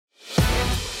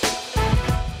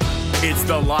It's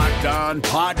the Locked On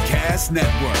Podcast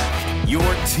Network, your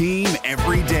team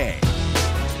every day.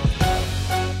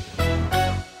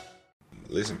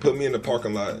 Listen, put me in the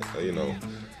parking lot,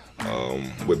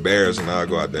 with Bears, and I'll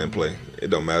go out there and play. It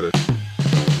don't matter.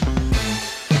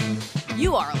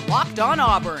 You are Locked On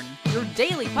Auburn, your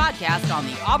daily podcast on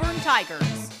the Auburn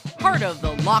Tigers. Part of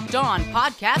the Locked On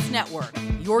Podcast Network,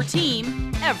 your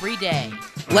team every day.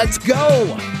 Let's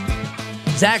go!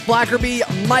 Zach Blackerby,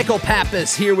 Michael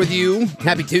Pappas here with you.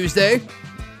 Happy Tuesday.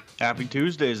 Happy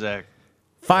Tuesday, Zach.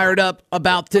 Fired up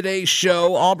about today's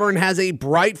show. Auburn has a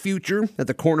bright future at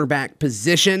the cornerback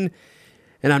position.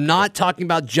 And I'm not talking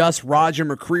about just Roger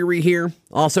McCreary here.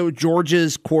 Also,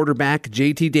 Georgia's quarterback,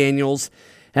 JT Daniels,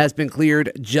 has been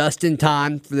cleared just in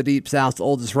time for the Deep South's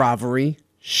oldest rivalry.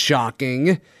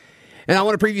 Shocking. And I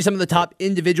want to preview some of the top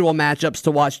individual matchups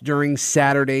to watch during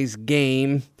Saturday's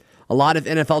game. A lot of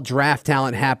NFL draft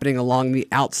talent happening along the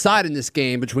outside in this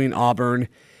game between Auburn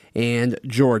and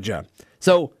Georgia.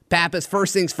 So, Pappas,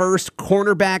 first things first,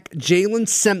 cornerback Jalen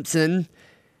Simpson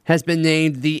has been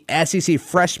named the SEC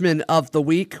Freshman of the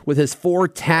Week with his 4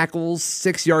 tackles,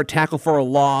 6-yard tackle for a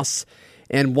loss,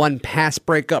 and 1 pass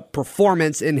breakup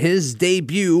performance in his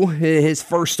debut, his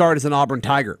first start as an Auburn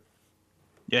Tiger.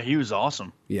 Yeah, he was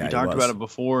awesome. Yeah, we talked about it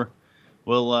before.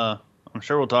 Well, I'm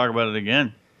sure we'll talk about it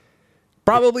again.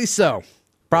 Probably so.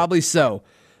 Go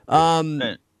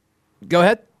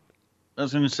ahead. I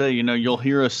was going to say, you'll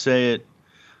hear us say it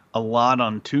a lot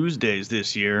on Tuesdays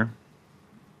this year.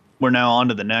 We're now on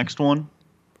to the next one.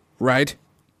 Right.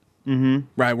 Mm-hmm.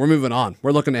 Right, we're moving on.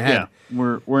 We're looking ahead.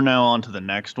 Yeah, we're now on to the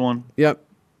next one. Yep.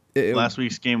 Last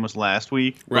week's game was last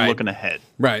week. We're looking ahead.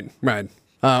 Right. We're on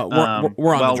while the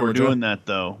Georgia. We're doing that,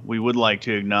 though, we would like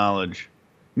to acknowledge,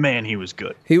 man, he was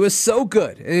good. He was so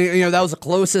good. And, that was the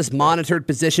closest monitored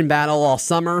position battle all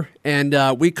summer,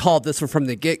 and we called this one from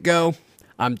the get-go.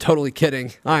 I'm totally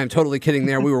kidding. I am totally kidding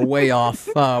there. We were way off.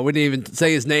 We didn't even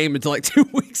say his name until like 2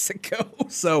 weeks ago.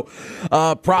 So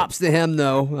props to him,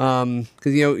 though,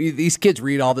 because, these kids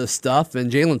read all this stuff,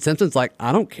 and Jalen Simpson's like,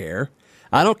 I don't care.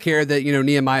 I don't care that,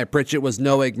 Nehemiah Pritchett was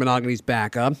Noah Monogany's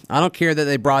backup. I don't care that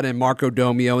they brought in Marco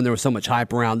Domio and there was so much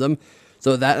hype around him.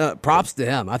 So that props to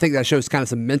him. I think that shows kind of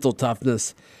some mental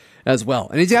toughness as well.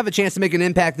 And he's going to have a chance to make an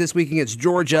impact this week against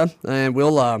Georgia, and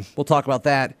we'll talk about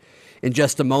that in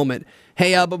just a moment.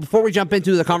 Hey, but before we jump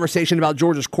into the conversation about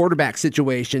Georgia's quarterback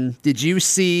situation, did you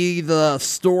see the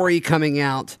story coming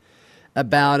out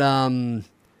about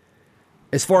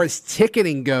as far as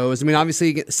ticketing goes? I mean,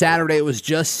 obviously, Saturday it was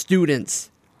just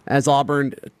students as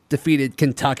Auburn defeated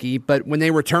Kentucky, but when they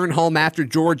return home after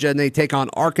Georgia and they take on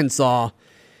Arkansas,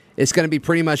 it's going to be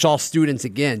pretty much all students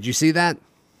again. Did you see that?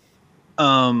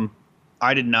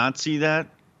 I did not see that,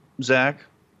 Zach,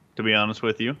 to be honest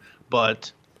with you,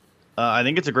 but I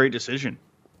think it's a great decision.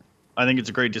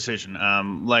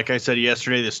 Like I said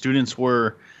yesterday, the students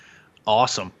were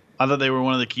awesome. I thought they were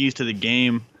one of the keys to the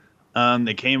game.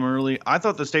 They came early. I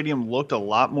thought the stadium looked a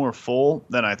lot more full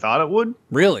than I thought it would.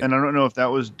 Really? And I don't know if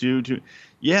that was due to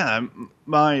 – yeah,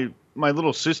 my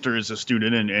little sister is a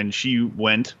student, and she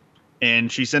went,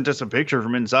 and she sent us a picture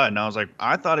from inside. And I was like,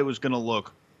 I thought it was going to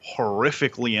look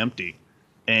horrifically empty.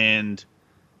 And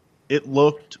it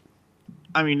looked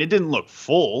 – I mean, it didn't look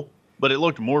full, but it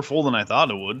looked more full than I thought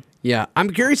it would. Yeah,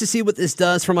 I'm curious to see what this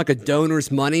does from like a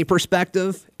donor's money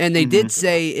perspective. And they did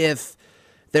say if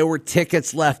there were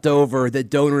tickets left over that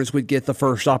donors would get the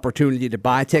first opportunity to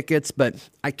buy tickets. But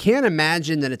I can't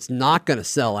imagine that it's not going to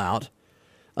sell out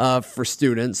for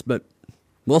students, but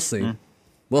we'll see.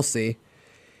 We'll see.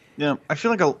 Yeah, I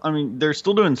feel like, they're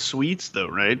still doing suites though,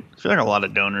 right? I feel like a lot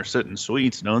of donors sit in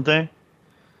suites, don't they?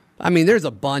 I mean, there's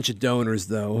a bunch of donors,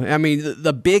 though. I mean,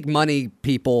 the big money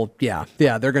people, yeah,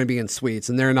 they're going to be in suites,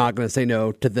 and they're not going to say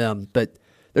no to them. But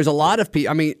there's a lot of people.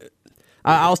 I mean,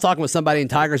 I was talking with somebody in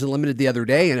Tigers Unlimited the other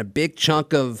day, and a big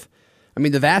chunk of,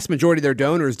 the vast majority of their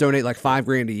donors donate like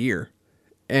 $5,000 a year.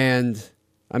 And,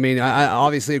 I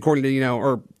obviously, according to,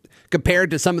 or compared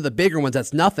to some of the bigger ones,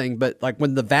 that's nothing. But, like,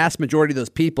 when the vast majority of those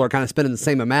people are kind of spending the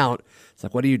same amount, it's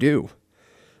like, what do you do?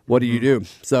 What do you do?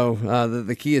 So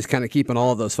the key is kind of keeping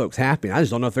all of those folks happy. I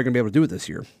just don't know if they're going to be able to do it this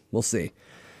year. We'll see.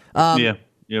 Yeah.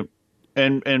 Yep.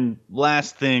 And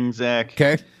last thing, Zach.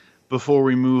 Okay. Before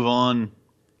we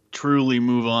truly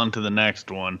move on to the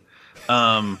next one.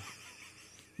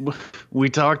 We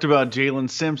talked about Jalen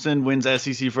Simpson wins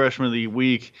SEC Freshman of the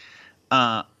Week.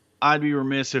 I'd be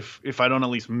remiss if I don't at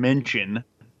least mention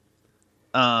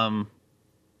Roger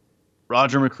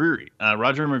McCreary.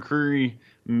 Roger McCreary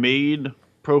made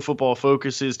Pro Football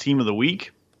Focus's Team of the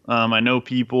Week. I know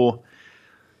people,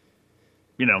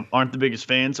 aren't the biggest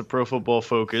fans of Pro Football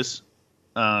Focus.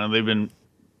 They've been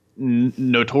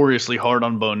notoriously hard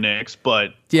on Bo Nix,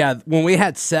 but Yeah, when we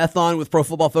had Seth on with Pro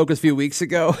Football Focus a few weeks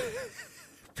ago,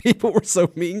 people were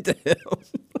so mean to him.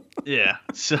 yeah.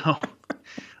 So,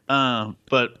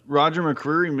 but Roger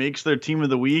McCreary makes their team of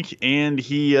the week, and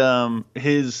he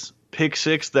his pick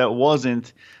six that was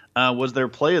their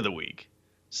play of the week.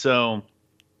 So,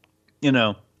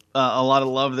 a lot of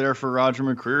love there for Roger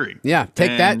McCreary. Yeah,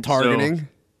 take that targeting.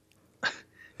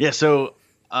 So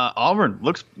Auburn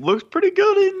looks pretty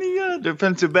good in the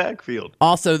defensive backfield.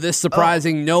 Also, this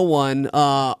surprising no one,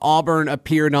 Auburn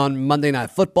appeared on Monday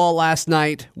Night Football last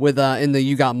night with in the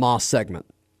You Got Moss segment.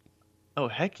 Oh,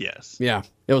 heck yes. Yeah,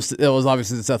 it was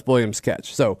obviously the Seth Williams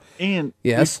catch. So, and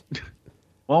yes,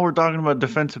 while we're talking about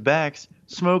defensive backs,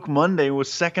 Smoke Monday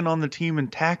was second on the team in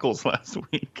tackles last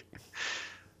week.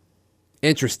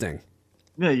 Interesting.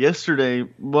 Yeah, yesterday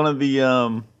one of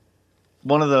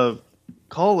the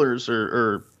callers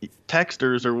or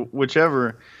texters or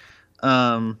whichever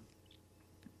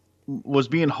was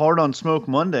being hard on Smoke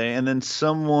Monday, and then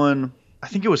someone, I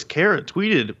think it was Kara,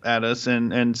 tweeted at us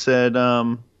and said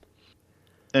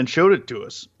and showed it to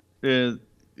us.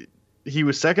 He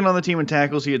was second on the team in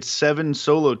tackles. He had 7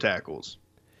 solo tackles.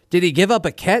 Did he give up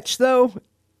a catch though?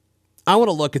 I want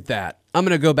to look at that. I'm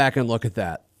going to go back and look at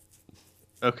that.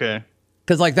 Okay.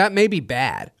 Because that may be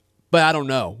bad, but I don't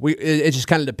know. It just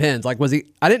kind of depends. Was he?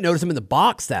 I didn't notice him in the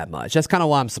box that much. That's kind of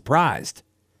why I'm surprised.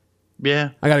 Yeah.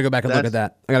 I got to go back and look at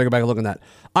that.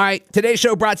 All right. Today's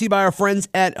show brought to you by our friends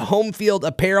at Homefield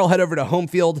Apparel. Head over to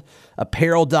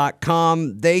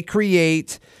homefieldapparel.com. They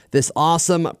create this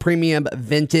awesome premium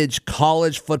vintage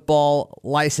college football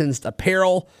licensed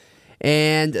apparel,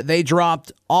 and they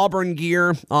dropped Auburn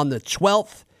gear on the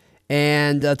 12th.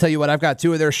 And I'll tell you what, I've got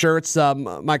 2 of their shirts.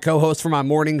 My co-host for my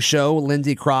morning show,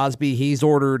 Lindsey Crosby, he's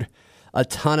ordered a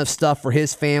ton of stuff for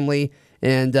his family.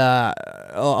 And a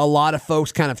lot of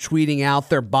folks kind of tweeting out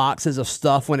their boxes of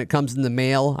stuff when it comes in the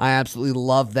mail. I absolutely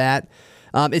love that.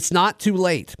 It's not too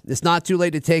late. It's not too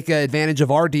late to take advantage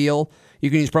of our deal. You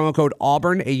can use promo code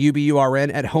Auburn,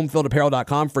 AUBURN, at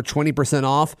homefieldapparel.com for 20%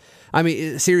 off. I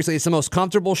mean, seriously, it's the most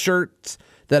comfortable shirts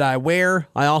that I wear.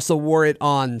 I also wore it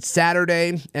on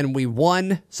Saturday, and we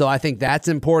won, so I think that's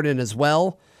important as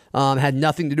well. Had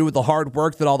nothing to do with the hard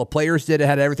work that all the players did. It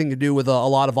had everything to do with a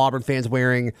lot of Auburn fans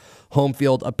wearing home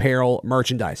field apparel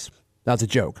merchandise. That's a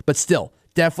joke, but still,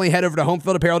 definitely head over to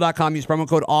homefieldapparel.com. Use promo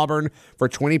code Auburn for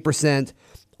 20%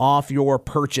 off your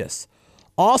purchase.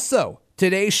 Also,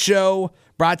 today's show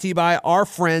brought to you by our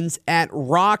friends at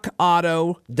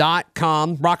rockauto.com.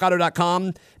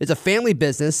 Rockauto.com is a family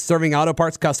business serving auto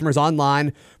parts customers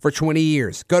online for 20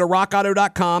 years. Go to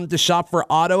rockauto.com to shop for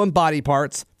auto and body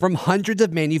parts from hundreds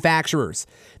of manufacturers.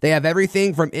 They have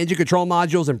everything from engine control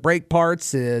modules and brake parts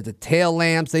to tail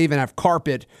lamps. They even have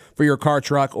carpet for your car,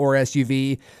 truck, or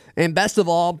SUV. And best of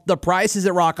all, the prices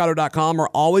at rockauto.com are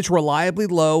always reliably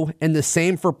low and the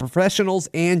same for professionals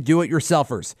and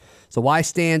do-it-yourselfers. So why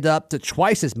stand up to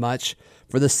twice as much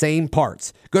for the same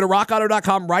parts? Go to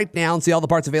rockauto.com right now and see all the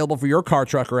parts available for your car,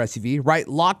 truck, or SUV. Write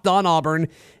Locked On Auburn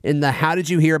in the How Did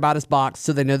You Hear About Us box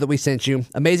so they know that we sent you.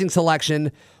 Amazing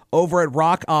selection over at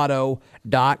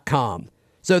rockauto.com.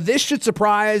 So this should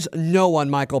surprise no one,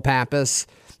 Michael Pappas,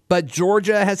 but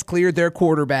Georgia has cleared their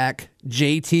quarterback,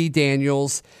 JT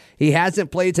Daniels. He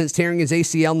hasn't played since tearing his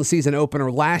ACL in the season opener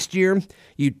last year.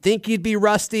 You'd think he'd be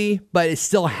rusty, but it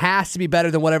still has to be better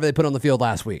than whatever they put on the field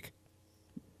last week.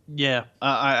 Yeah,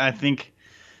 I think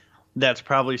that's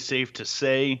probably safe to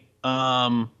say.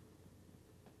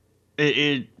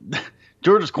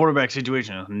 Georgia's quarterback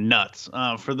situation is nuts.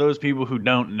 For those people who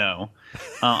don't know,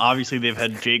 obviously they've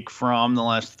had Jake Fromm the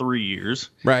last 3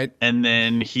 years. Right. And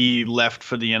then he left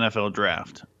for the NFL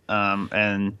draft.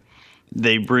 And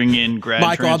they bring in grad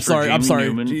Michael, transfer I'm sorry.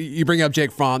 Newman. You bring up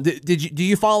Jake Fromm. Do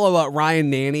you follow Ryan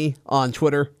Nanny on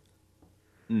Twitter?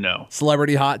 No.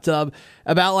 Celebrity Hot Tub.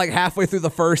 About halfway through the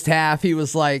first half, he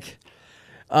was like,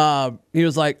 oh,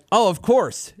 of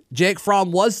course, Jake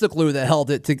Fromm was the glue that held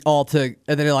it all together.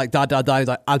 And then he's He's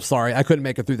like, I'm sorry, I couldn't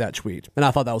make it through that tweet. And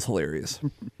I thought that was hilarious.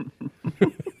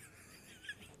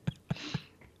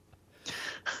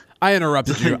 I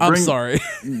interrupted you. I'm sorry.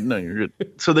 No, you're good.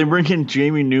 So they bring in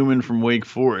Jamie Newman from Wake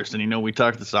Forest. And, we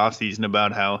talked this offseason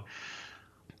about how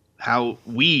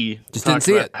we just didn't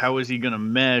see it. How is he going to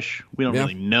mesh? We don't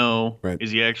really know. Right. Is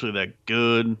he actually that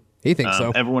good? He thinks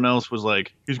so. Everyone else was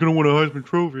like, he's going to win a Heisman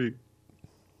Trophy.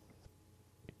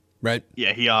 Right.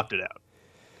 Yeah, he opted out.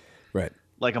 Right.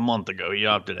 Like a month ago, he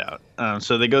opted out.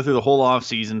 So they go through the whole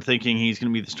offseason thinking he's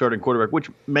going to be the starting quarterback, which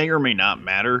may or may not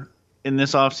matter in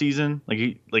this offseason.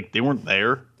 They weren't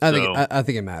there. I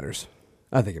think it matters.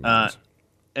 I think it matters.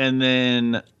 And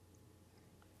then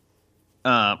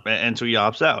And so he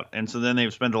opts out. And so then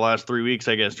they've spent the last 3 weeks,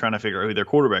 I guess, trying to figure out who their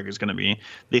quarterback is going to be.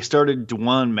 They started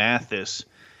Dwan Mathis.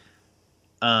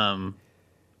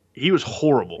 He was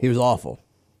horrible. He was awful.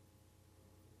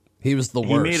 He was the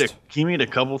worst. He made a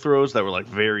couple throws that were like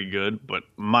very good, but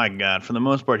my God, for the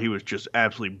most part, he was just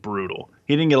absolutely brutal.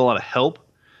 He didn't get a lot of help,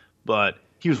 but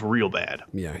he was real bad.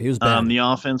 Yeah, he was bad. The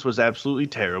offense was absolutely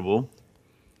terrible,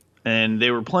 and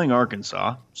they were playing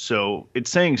Arkansas, so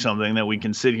it's saying something that we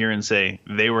can sit here and say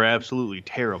they were absolutely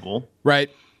terrible.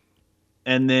 Right.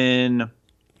 And then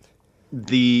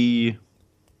they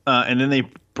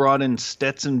brought in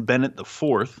Stetson Bennett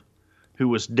IV, who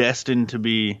was destined to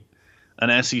be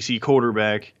an SEC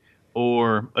quarterback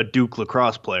or a Duke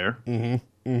lacrosse player.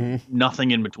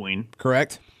 Nothing in between.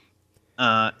 Correct.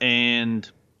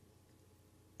 And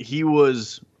he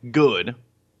was good,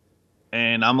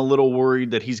 and I'm a little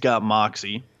worried that he's got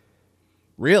moxie.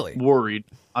 Really? Worried.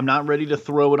 I'm not ready to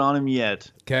throw it on him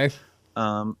yet. Okay.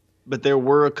 But there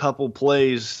were a couple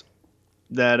plays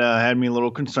that had me a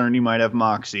little concerned he might have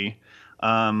moxie.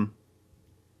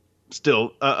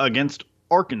 Still, against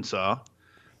Arkansas,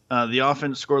 the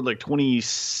offense scored like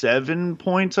 27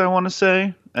 points, I want to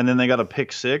say, and then they got a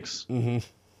pick six.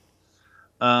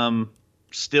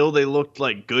 Still, they looked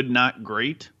like good, not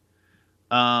great.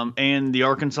 And the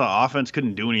Arkansas offense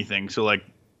couldn't do anything. So, like,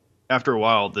 after a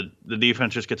while, the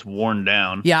defense just gets worn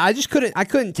down. Yeah, I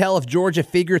couldn't tell if Georgia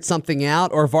figured something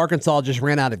out or if Arkansas just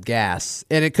ran out of gas.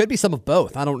 And it could be some of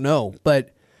both. I don't know.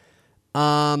 But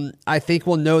I think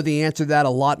we'll know the answer to that a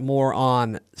lot more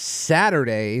on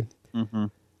Saturday.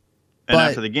 And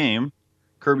after the game,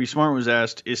 Kirby Smart was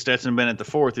asked, is Stetson Bennett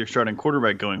IV your starting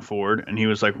quarterback going forward? And he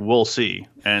was like, we'll see.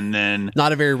 And then...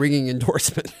 Not a very ringing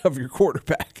endorsement of your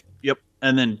quarterback. Yep.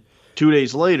 And then 2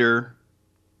 days later,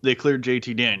 they cleared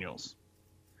JT Daniels.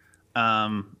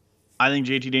 I think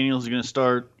JT Daniels is going to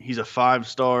start. He's a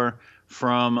 5-star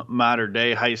from Mater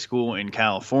Dei High School in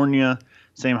California.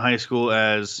 Same high school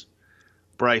as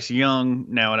Bryce Young,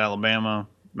 now at Alabama.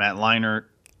 Matt Leinart.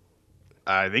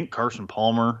 I think Carson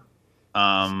Palmer.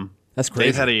 That's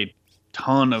crazy. They've had a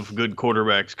ton of good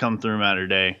quarterbacks come through Mater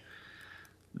Dei.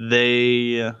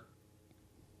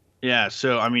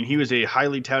 So, I mean, he was a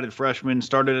highly touted freshman,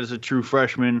 started as a true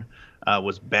freshman,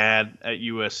 was bad at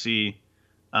USC,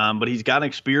 but he's got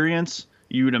experience.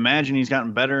 You would imagine he's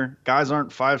gotten better. Guys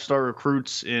aren't 5-star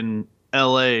recruits in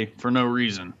LA for no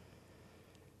reason.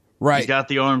 Right. He's got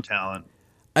the arm talent.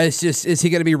 It's just, is he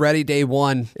going to be ready day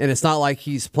one? And it's not like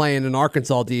he's playing an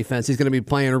Arkansas defense. He's going to be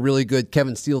playing a really good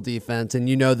Kevin Steele defense, and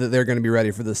you know that they're going to be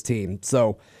ready for this team.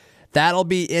 So that'll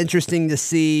be interesting to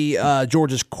see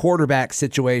Georgia's quarterback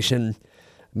situation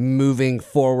moving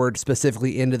forward,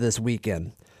 specifically into this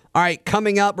weekend. All right,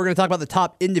 coming up, we're going to talk about the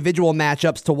top individual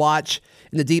matchups to watch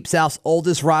in the Deep South's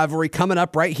oldest rivalry, coming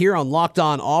up right here on Locked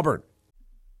On Auburn.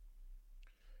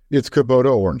 It's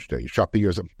Kubota Orange Day. Shop the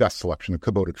year's best selection of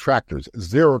Kubota tractors,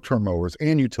 zero-turn mowers,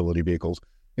 and utility vehicles,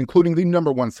 including the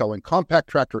 #1 selling compact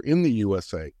tractor in the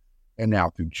USA. And now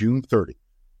through June 30,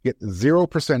 get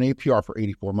 0% APR for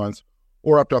 84 months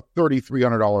or up to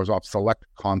 $3,300 off select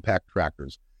compact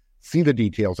tractors. See the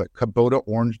details at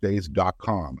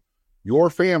KubotaOrangeDays.com. Your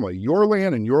family, your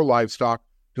land, and your livestock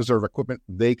deserve equipment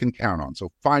they can count on.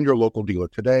 So find your local dealer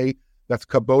today. That's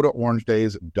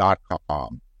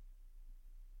KubotaOrangeDays.com.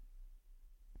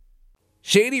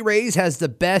 Shady Rays has the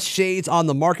best shades on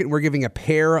the market, and we're giving a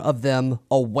pair of them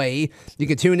away. You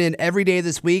can tune in every day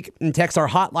this week and text our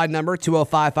hotline number,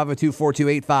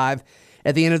 205-502-4285,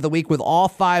 at the end of the week with all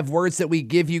 5 words that we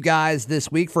give you guys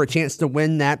this week for a chance to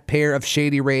win that pair of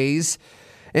Shady Rays.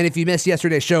 And if you missed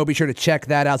yesterday's show, be sure to check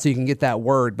that out so you can get that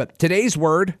word. But today's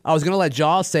word, I was going to let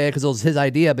Jaws say it because it was his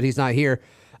idea, but he's not here.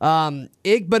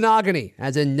 Igbenogany,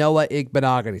 as in Noah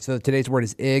Igbenogany. So today's word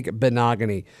is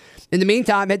Igbenogany. In the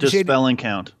meantime, head to Does spelling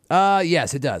count?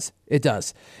 Yes, it does. It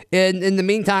does. In the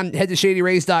meantime, head to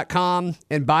ShadyRays.com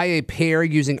and buy a pair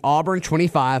using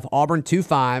Auburn25,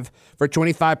 Auburn25 for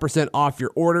 25% off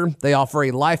your order. They offer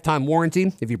a lifetime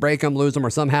warranty. If you break them, lose them, or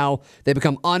somehow they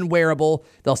become unwearable,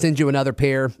 they'll send you another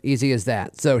pair. Easy as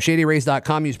that. So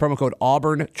ShadyRays.com, use promo code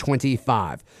Auburn25.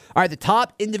 All right, the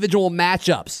top individual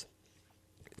matchups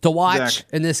to watch Zach,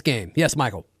 in this game. Yes,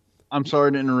 Michael. I'm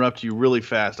sorry to interrupt you really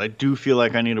fast. I do feel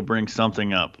like I need to bring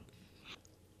something up.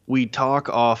 We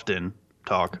I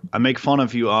make fun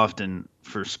of you often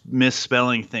for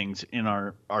misspelling things in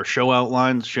our show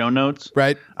outlines, show notes.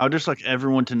 Right. I would just like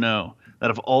everyone to know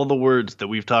that of all the words that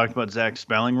we've talked about Zach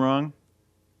spelling wrong,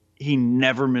 he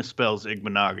never misspells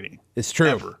Igbenogany. It's true.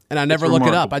 Ever. And I never It's look it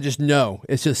remarkable. up. I just know.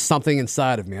 It's just something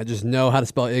inside of me. I just know how to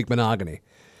spell Igbenogany.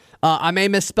 I may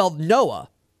misspell Noah,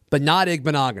 but not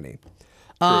Igbenogany.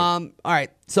 All right.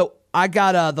 So I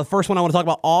got the first one I want to talk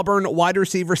about. Auburn wide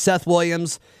receiver Seth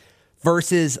Williams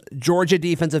versus Georgia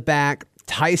defensive back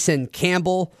Tyson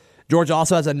Campbell. Georgia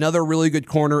also has another really good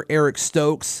corner, Eric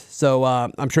Stokes. So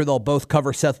I'm sure they'll both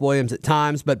cover Seth Williams at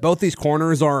times. But both these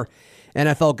corners are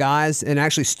NFL guys. And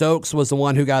actually Stokes was the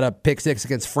one who got a pick six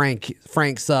against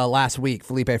Franks last week,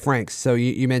 Felipe Franks. So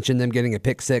you mentioned them getting a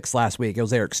pick six last week. It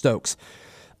was Eric Stokes.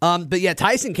 But yeah,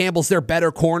 Tyson Campbell's their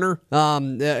better corner.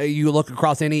 You look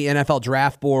across any NFL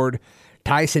draft board,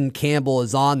 Tyson Campbell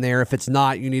is on there. If it's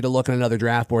not, you need to look at another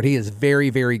draft board. He is very,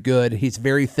 very good. He's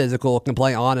very physical, can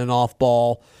play on and off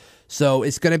ball. So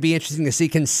it's going to be interesting to see,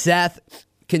 can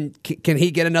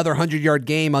he get another 100-yard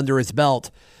game under his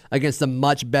belt against a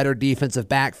much better defensive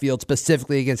backfield,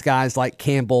 specifically against guys like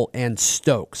Campbell and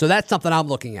Stokes. So that's something I'm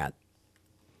looking at.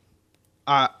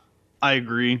 I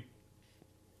agree.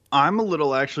 I'm a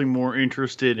little actually more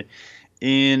interested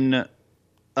in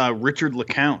Richard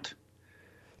LeCount.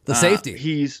 The safety.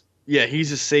 He's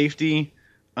a safety.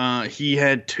 He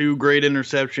had 2 great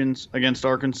interceptions against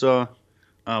Arkansas.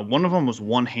 One of them was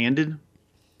one-handed,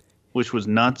 which was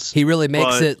nuts. He really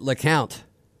makes it LeCount.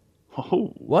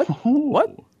 Oh, what?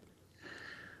 What?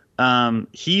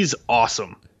 He's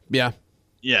awesome. Yeah.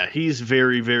 Yeah, he's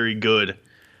very, very good.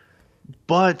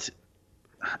 But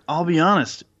I'll be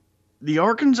honest, the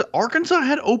Arkansas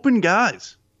had open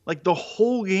guys. Like the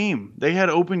whole game, they had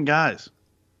open guys.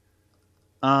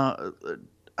 I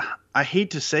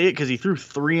hate to say it because he threw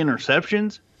 3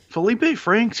 interceptions. Felipe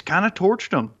Franks kind of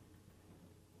torched him.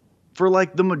 For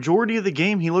like the majority of the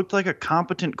game, he looked like a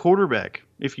competent quarterback.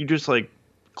 If you just like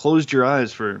closed your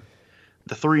eyes for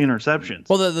the 3 interceptions.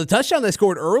 Well, the touchdown they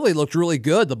scored early looked really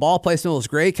good. The ball placement was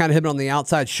great, kind of hit it on the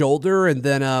outside shoulder, and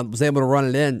then was able to run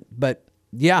it in. But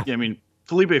yeah, I mean,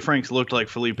 Felipe Franks looked like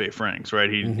Felipe Franks, right?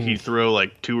 He'd throw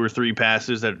like 2 or 3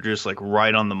 passes that are just like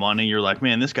right on the money. You're like,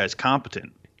 man, this guy's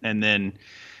competent. And then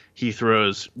he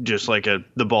throws just like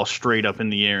the ball straight up in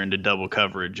the air into double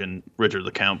coverage, and Richard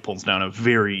LeCount pulls down a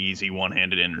very easy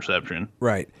one-handed interception.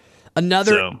 Right.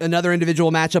 Another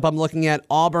individual matchup I'm looking at,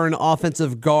 Auburn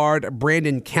offensive guard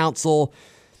Brandon Council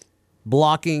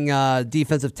blocking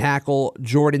defensive tackle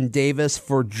Jordan Davis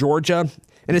for Georgia.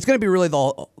 And it's going to be really the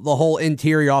whole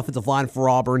interior offensive line for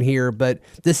Auburn here, but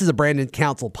this is a Brandon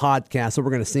Council podcast, so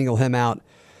we're going to single him out.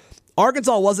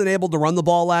 Arkansas wasn't able to run the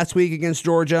ball last week against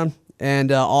Georgia,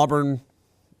 and Auburn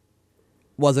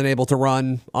wasn't able to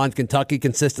run on Kentucky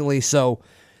consistently, so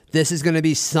this is going to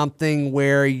be something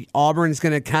where Auburn is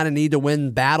going to kind of need to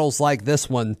win battles like this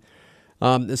one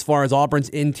as far as Auburn's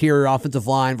interior offensive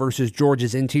line versus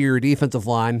Georgia's interior defensive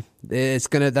line. It's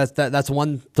going to that's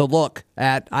one to look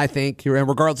at, I think,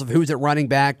 regardless of who's at running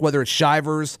back, whether it's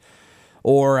Shivers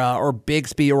or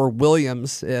Bigsby or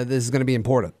Williams. This is going to be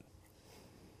important.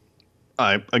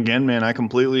 I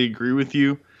completely agree with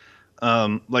you.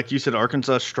 Like you said,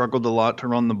 Arkansas struggled a lot to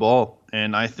run the ball,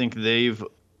 and I think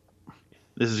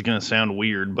this is going to sound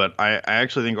weird, but I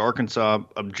actually think Arkansas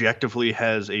objectively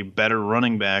has a better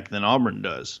running back than Auburn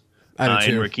does. I do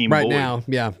too. In Rakeem right Boyd. Now,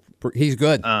 yeah, he's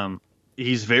good.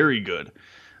 He's very good.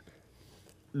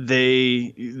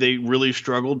 They really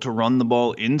struggled to run the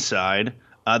ball inside.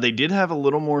 They did have a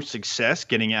little more success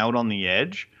getting out on the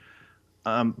edge.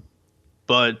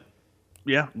 But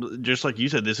yeah, just like you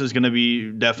said, this is going to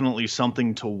be definitely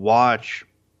something to watch.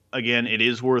 Again, it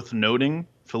is worth noting,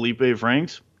 Felipe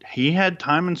Franks, he had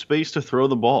time and space to throw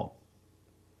the ball.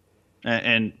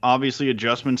 And obviously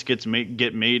adjustments get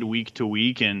made week to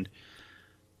week, and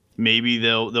maybe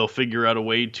they'll figure out a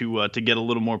way to get a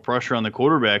little more pressure on the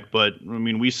quarterback. But I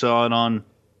mean, we saw it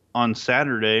on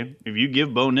Saturday. If you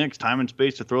give Bo Nix time and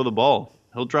space to throw the ball,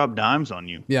 he'll drop dimes on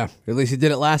you. Yeah, at least he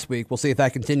did it last week. We'll see if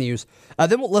that continues.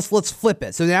 Then let's flip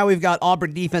it. So now we've got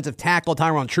Auburn defensive tackle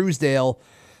Tyron Truesdale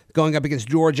going up against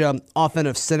Georgia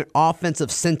offensive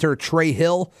center Trey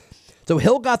Hill. So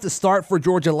Hill got the start for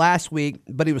Georgia last week,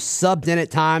 but he was subbed in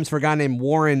at times for a guy named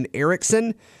Warren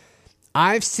Erickson.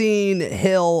 I've seen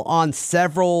Hill on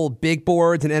several big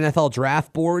boards and NFL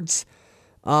draft boards,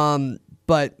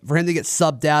 but for him to get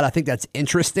subbed out, I think that's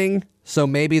interesting. So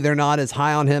maybe they're not as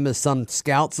high on him as some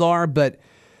scouts are, but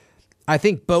I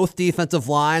think both defensive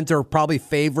lines are probably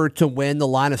favored to win the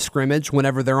line of scrimmage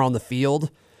whenever they're on the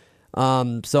field.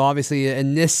 So obviously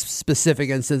in this specific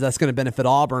instance, that's going to benefit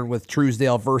Auburn with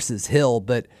Truesdale versus Hill,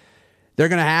 but they're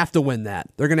going to have to win that.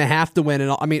 They're going to have to win.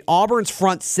 And I mean, Auburn's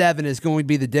front seven is going to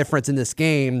be the difference in this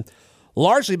game,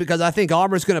 largely because I think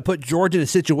Auburn's going to put Georgia in a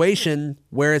situation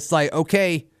where it's like,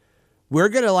 okay, we're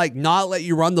going to not let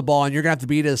you run the ball, and you're going to have to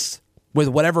beat us with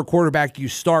whatever quarterback you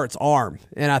start's arm.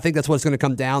 And I think that's what it's going to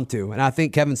come down to. And I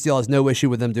think Kevin Steele has no issue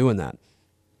with them doing that.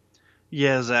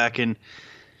 Yeah, Zach, and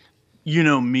you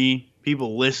know me,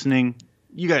 people listening,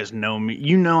 you guys know me.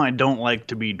 You know I don't like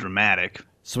to be dramatic.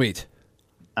 Sweet.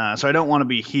 So I don't want to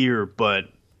be here, but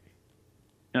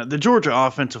the Georgia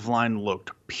offensive line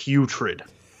looked putrid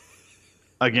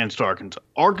against Arkansas.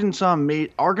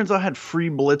 Arkansas had free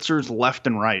blitzers left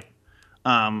and right.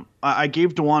 I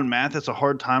gave DeJuan Mathis a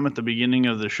hard time at the beginning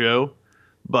of the show,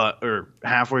 or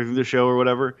halfway through the show or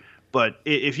whatever. But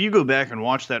if you go back and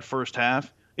watch that first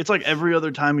half, it's like every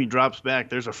other time he drops back,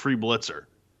 there's a free blitzer.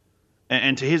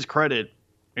 And to his credit,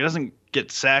 he doesn't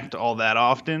get sacked all that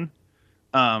often.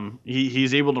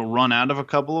 He's able to run out of a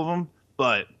couple of them,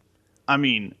 but I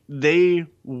mean, they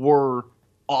were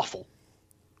awful.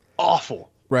 Awful.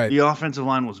 Right. The offensive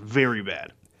line was very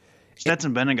bad.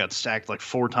 Stetson Bennett got sacked like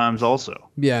 4 times also.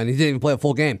 Yeah, and he didn't even play a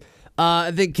full game.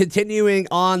 Then continuing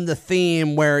on the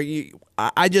theme where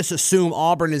I just assume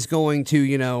Auburn is going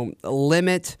to,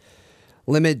 limit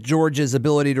Georgia's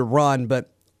ability to run,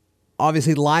 but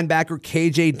obviously linebacker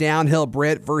KJ Downhill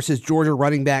Britt versus Georgia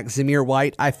running back Zamir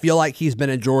White. I feel like he's been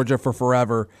in Georgia for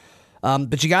forever.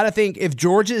 But you got to think if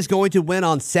Georgia is going to win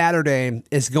on Saturday,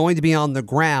 it's going to be on the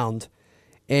ground.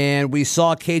 And we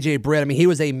saw KJ Britt. I mean, he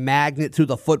was a magnet to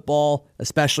the football,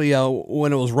 especially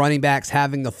when it was running backs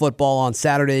having the football on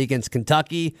Saturday against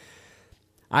Kentucky.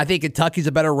 I think Kentucky's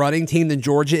a better running team than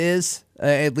Georgia is,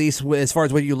 at least as far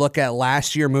as what you look at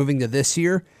last year moving to this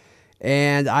year.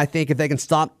 And I think if they can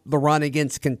stop the run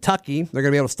against Kentucky, they're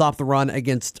going to be able to stop the run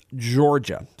against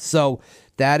Georgia. So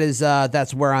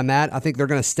that's where I'm at. I think they're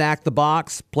going to stack the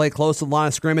box, play close to the line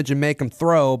of scrimmage, and make them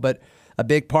throw. But a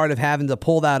big part of having to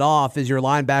pull that off is your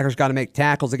linebackers got to make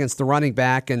tackles against the running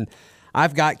back. And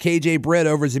I've got KJ Britt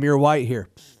over Zamir White here.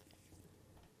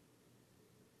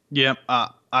 Yep,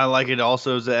 I like it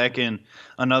also, Zach. And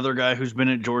another guy who's been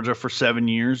at Georgia for 7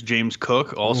 years, James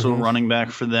Cook, also running back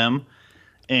for them.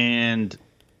 And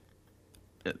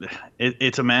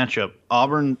it's a matchup.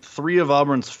 Auburn, 3 of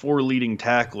Auburn's 4 leading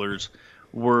tacklers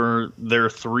were their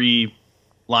 3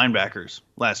 linebackers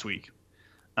last week.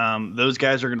 Those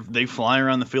guys they fly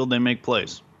around the field, they make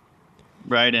plays,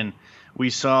 right? And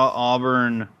we saw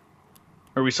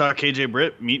KJ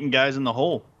Britt meeting guys in the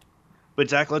hole. But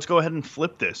Zach, let's go ahead and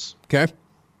flip this. Okay.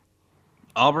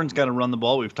 Auburn's got to run the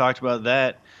ball. We've talked about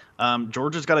that.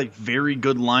 Georgia's got a very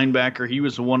good linebacker. He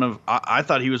was I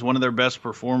thought he was one of their best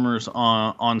performers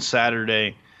on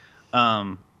Saturday.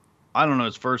 I don't know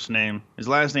his first name. His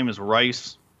last name is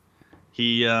Rice.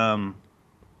 He's number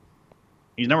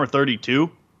 32.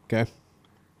 Okay.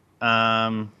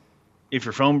 If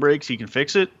your phone breaks, he can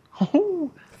fix it.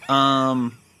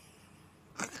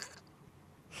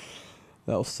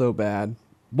 That was so bad.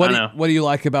 What do you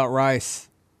like about Rice?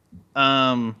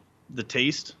 The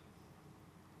taste.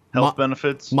 Health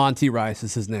benefits. Monty Rice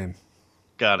is his name.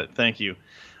 Got it. Thank you.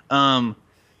 I'm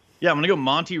going to go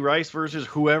Monty Rice versus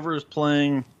whoever is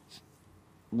playing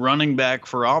running back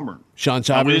for Auburn. Sean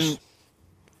Chavez?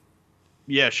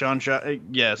 Yeah,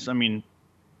 yes. I mean,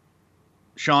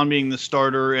 Sean being the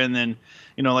starter, and then,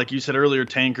 like you said earlier,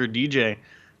 Tank or DJ,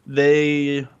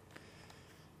 they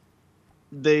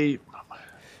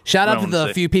shout out to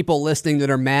the few people listening that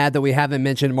are mad that we haven't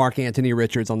mentioned Mark Anthony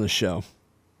Richards on the show,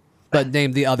 but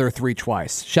named the other 3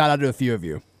 twice. Shout out to a few of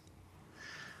you.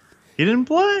 He didn't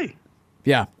play.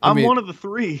 Yeah. I'm one of the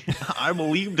 3. I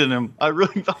believed in him. I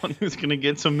really thought he was going to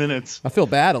get some minutes. I feel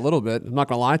bad a little bit. I'm not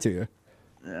going to lie to you.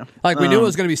 Yeah. Like, we knew it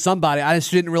was going to be somebody. I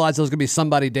just didn't realize it was going to be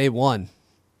somebody day one.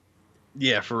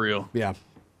 Yeah, for real. Yeah.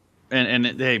 And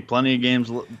hey, plenty of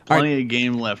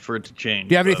game left for it to change.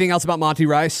 Do you have anything else about Monty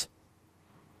Rice?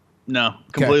 No,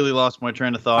 completely lost my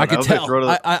train of thought. I could tell.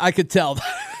 I could tell.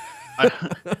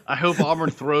 I hope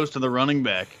Auburn throws to the running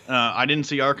back. I didn't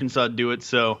see Arkansas do it,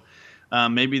 so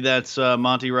maybe that's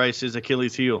Monty Rice's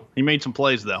Achilles heel. He made some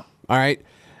plays, though. All right.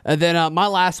 And then my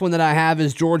last one that I have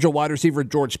is Georgia wide receiver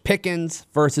George Pickens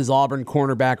versus Auburn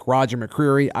cornerback Roger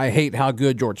McCreary. I hate how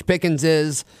good George Pickens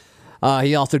is.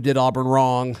 He also did Auburn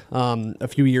wrong a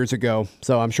few years ago,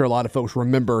 so I'm sure a lot of folks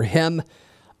remember him.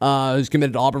 Who's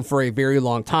committed to Auburn for a very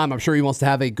long time. I'm sure he wants to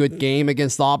have a good game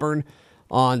against Auburn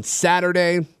on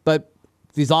Saturday, but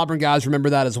these Auburn guys remember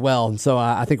that as well. And so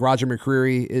I think Roger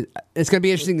McCreary, it's going to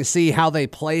be interesting to see how they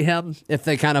play him, if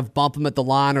they kind of bump him at the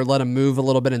line or let him move a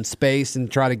little bit in space and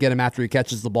try to get him after he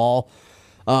catches the ball.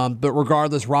 But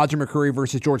regardless, Roger McCreary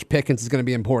versus George Pickens is going to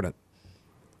be important.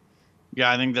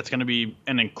 Yeah, I think that's going to be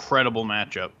an incredible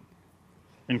matchup.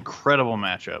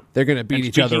 They're going to beat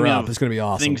each other up. It's going to be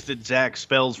awesome. Things that Zach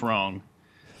spells wrong.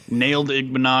 Nailed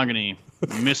Igbenogany.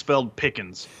 Misspelled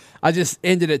Pickens. I just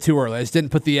ended it too early. I just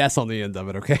didn't put the S on the end of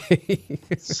it, okay?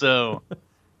 So,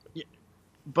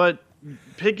 but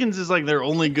Pickens is like their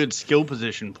only good skill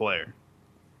position player.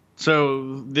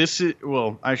 So this is,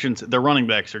 well, I shouldn't say, their running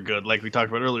backs are good, like we talked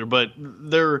about earlier, but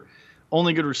they're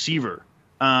only good receiver.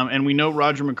 And we know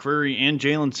Roger McCreary and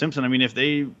Jalen Simpson. I mean,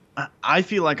 I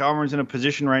feel like Auburn's in a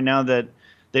position right now that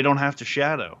they don't have to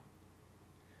shadow.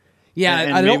 Yeah,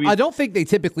 And I don't think they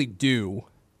typically do.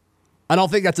 I don't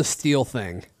think that's a Steele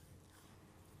thing.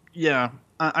 Yeah.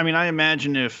 I mean, I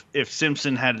imagine if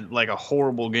Simpson had like a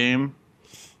horrible game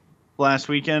last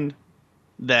weekend,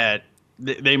 that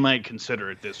they might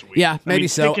consider it this week. Yeah, maybe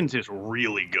so. Pickens is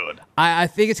really good. I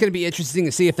think it's going to be interesting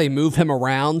to see if they move him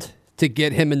around to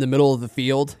get him in the middle of the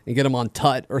field and get him on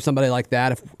Tut or somebody like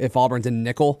that if Auburn's in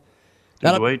nickel.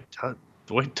 The way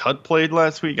Tut played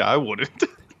last week, I wouldn't.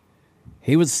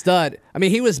 He was stud. I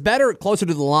mean, he was better closer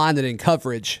to the line than in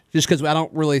coverage, just because I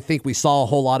don't really think we saw a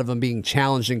whole lot of him being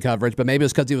challenged in coverage, but maybe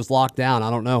it's because he was locked down. I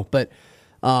don't know. But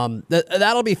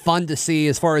that'll be fun to see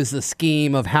as far as the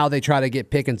scheme of how they try to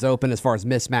get Pickens open as far as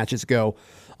mismatches go.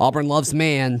 Auburn loves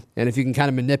man, and if you can kind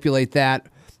of manipulate that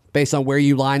based on where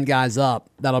you line guys up,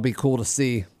 that'll be cool to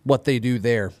see what they do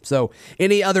there. So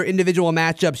any other individual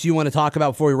matchups you want to talk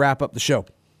about before we wrap up the show?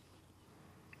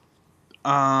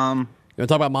 You want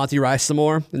to talk about Monty Rice some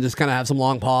more and just kind of have some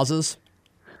long pauses?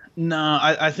 No,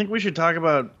 I think we should talk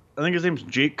about, I think his name's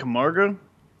Jake Camargo.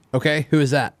 Okay, who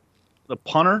is that? The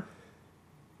punter.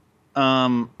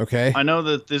 Okay. I know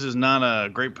that this is not a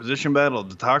great position battle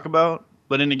to talk about,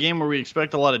 but in a game where we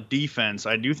expect a lot of defense,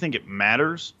 I do think it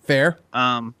matters. Fair.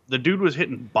 The dude was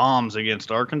hitting bombs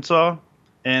against Arkansas,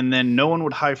 and then no one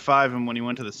would high-five him when he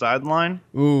went to the sideline.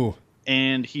 Ooh.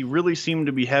 And he really seemed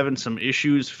to be having some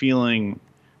issues feeling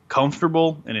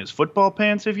comfortable in his football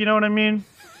pants, if you know what I mean,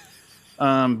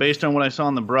 based on what I saw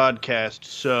on the broadcast.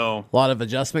 So a lot of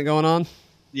adjustment going on?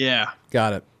 Yeah.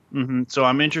 Got it. Mm-hmm. So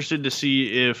I'm interested to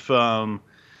see if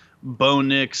Bo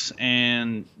Nix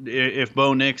can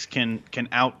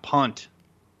out-punt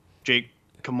Jake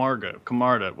Camarda,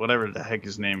 whatever the heck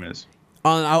his name is.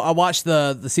 I watched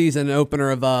the season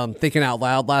opener of Thinking Out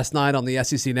Loud last night on the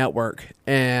SEC Network,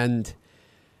 and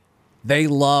they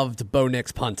loved Bo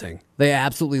Nix punting. They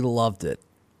absolutely loved it.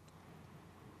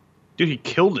 Dude, he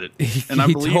killed it. And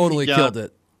He totally killed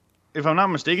it. If I'm not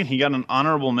mistaken, he got an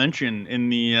honorable mention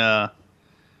in the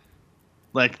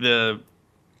the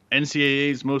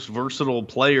NCAA's most versatile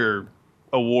player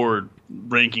award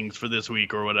rankings for this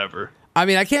week or whatever. I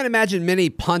mean, I can't imagine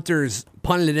many punters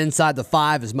punted it inside the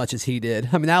 5 as much as he did.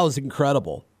 I mean, that was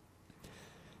incredible.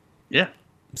 Yeah.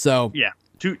 So yeah,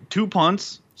 two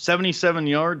punts, 77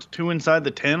 yards, 2 inside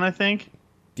the 10, I think.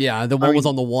 Yeah, the one was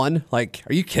on the 1. Like,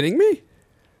 are you kidding me?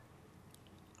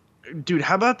 Dude,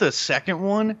 how about the second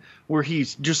one where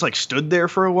he's just like stood there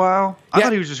for a while? I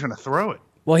thought he was just going to throw it.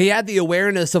 Well, he had the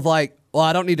awareness of like, well,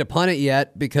 I don't need to punt it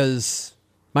yet because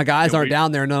my guys aren't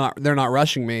down there and they're not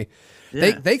rushing me.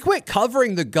 Yeah. They quit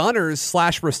covering the gunners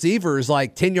 / receivers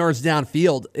like 10 yards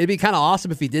downfield. It'd be kind of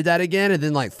awesome if he did that again and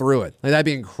then like threw it. Like that'd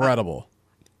be incredible.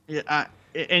 Yeah,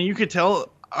 and you could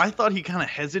tell. I thought he kind of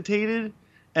hesitated,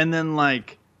 and then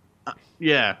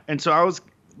and so I was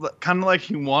kind of like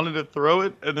he wanted to throw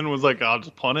it, and then was like, I'll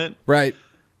just punt it. Right.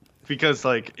 Because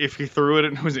like if he threw it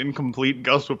and it was incomplete,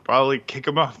 Gus would probably kick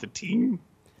him off the team.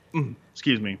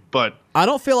 Excuse me, but I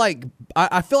don't feel like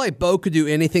I feel like Bo could do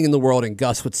anything in the world and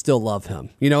Gus would still love him.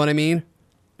 You know what I mean?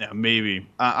 Yeah, maybe.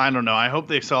 I don't know. I hope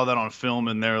they saw that on film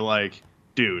and they're like,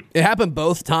 dude. It happened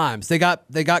both times. They got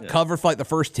covered for like the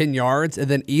first 10 yards, and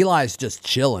then Eli's just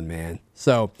chilling, man.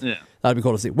 So that'd be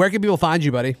cool to see. Where can people find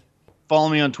you, buddy? Follow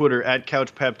me on Twitter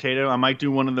 @CouchPaptato. I might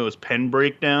do one of those pen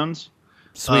breakdowns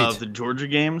of the Georgia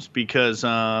games because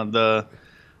the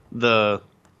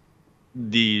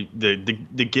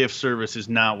gift service is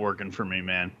not working for me,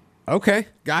 man. Okay,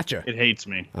 gotcha. It hates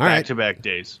me. All right. Back-to-back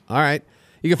days. All right.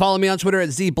 You can follow me on Twitter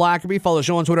 @ZBlackerby. Follow the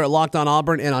show on Twitter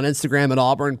 @LockedOnAuburn and on Instagram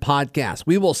 @Auburn Podcast.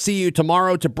 We will see you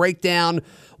tomorrow to break down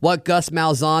what Gus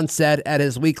Malzahn said at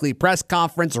his weekly press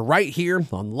conference right here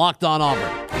on Locked On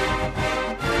Auburn.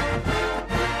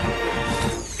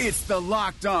 It's the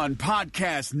Locked On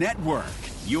Podcast Network,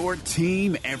 your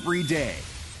team every day.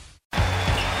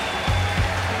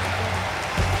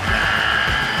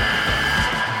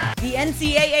 The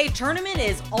NCAA tournament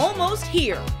is almost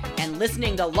here, and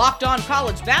listening to Locked On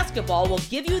College Basketball will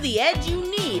give you the edge you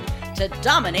need to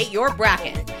dominate your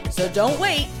bracket. So don't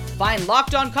wait. Find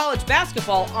Locked On College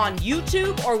Basketball on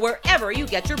YouTube or wherever you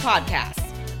get your podcasts.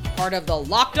 Part of the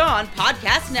Locked On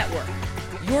Podcast Network,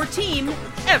 your team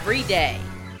every day.